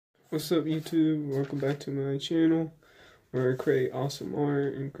What's up YouTube? Welcome back to my channel where I create awesome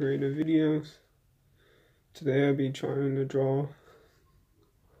art and creative videos. Today I'll be trying to draw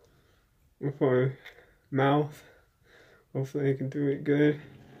with my mouth. Hopefully I can do it good.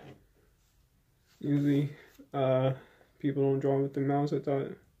 Usually people don't draw with their mouths. I thought,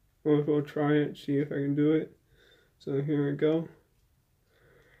 well, I'll try it, see if I can do it. So here we go.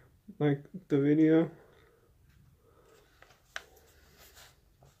 Like the video.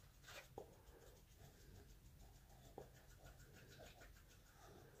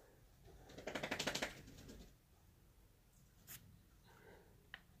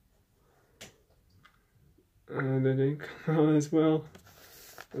 That didn't come out as well.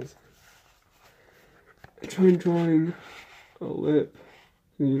 I tried drawing a lip.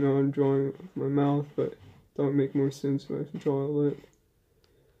 You know, I'm drawing my mouth, but thought it'd make more sense if I draw a lip.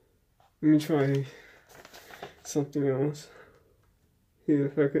 Let me try something else. See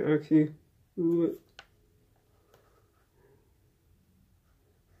if I can actually do it.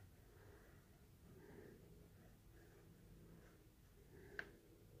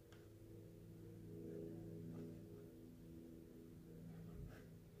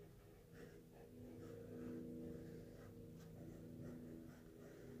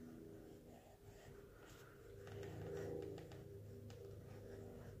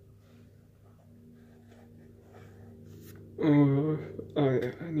 Oh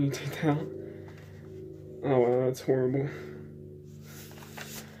yeah, I need to take that out. Oh wow, that's horrible.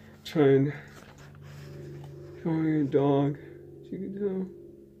 Drawing a dog, as you can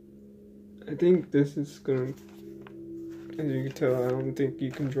tell. I think this is gonna, as you can tell, I don't think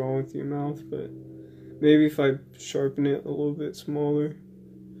you can draw with your mouth, but maybe if I sharpen it a little bit smaller,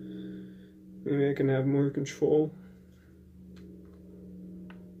 maybe I can have more control.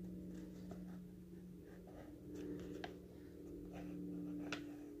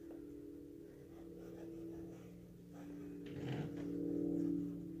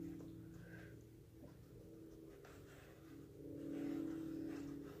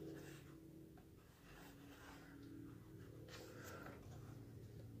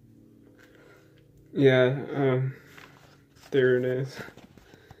 Yeah, there it is.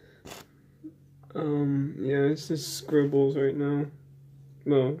 Yeah, it's just scribbles right now.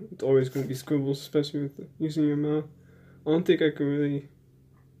 Well, it's always going to be scribbles, especially with using your mouth. I don't think I can really...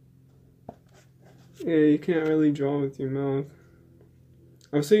 Yeah, you can't really draw with your mouth.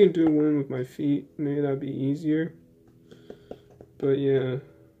 I was thinking do one with my feet, maybe that'd be easier. But yeah,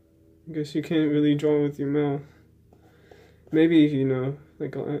 I guess you can't really draw with your mouth. Maybe, you know,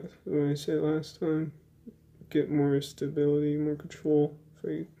 like what I said last time, get more stability, more control if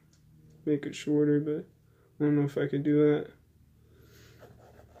I make it shorter, but I don't know if I could do that.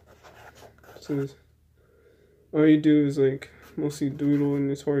 So all you do is like mostly doodle and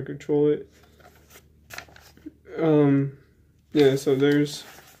it's hard to control it. Yeah, so there's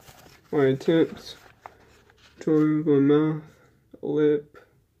my attempts. Drawing with my mouth, a lip,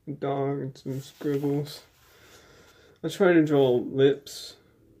 a dog, and some scribbles. I try to draw lips,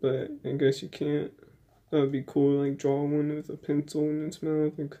 but I guess you can't. That would be cool, like draw one with a pencil in its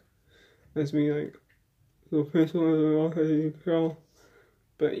mouth. Like, that's me, like, little pencil in the mouth, as you can draw.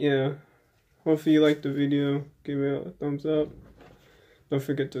 But yeah, hopefully you liked the video. Give it a thumbs up. Don't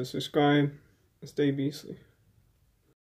forget to subscribe and stay beastly.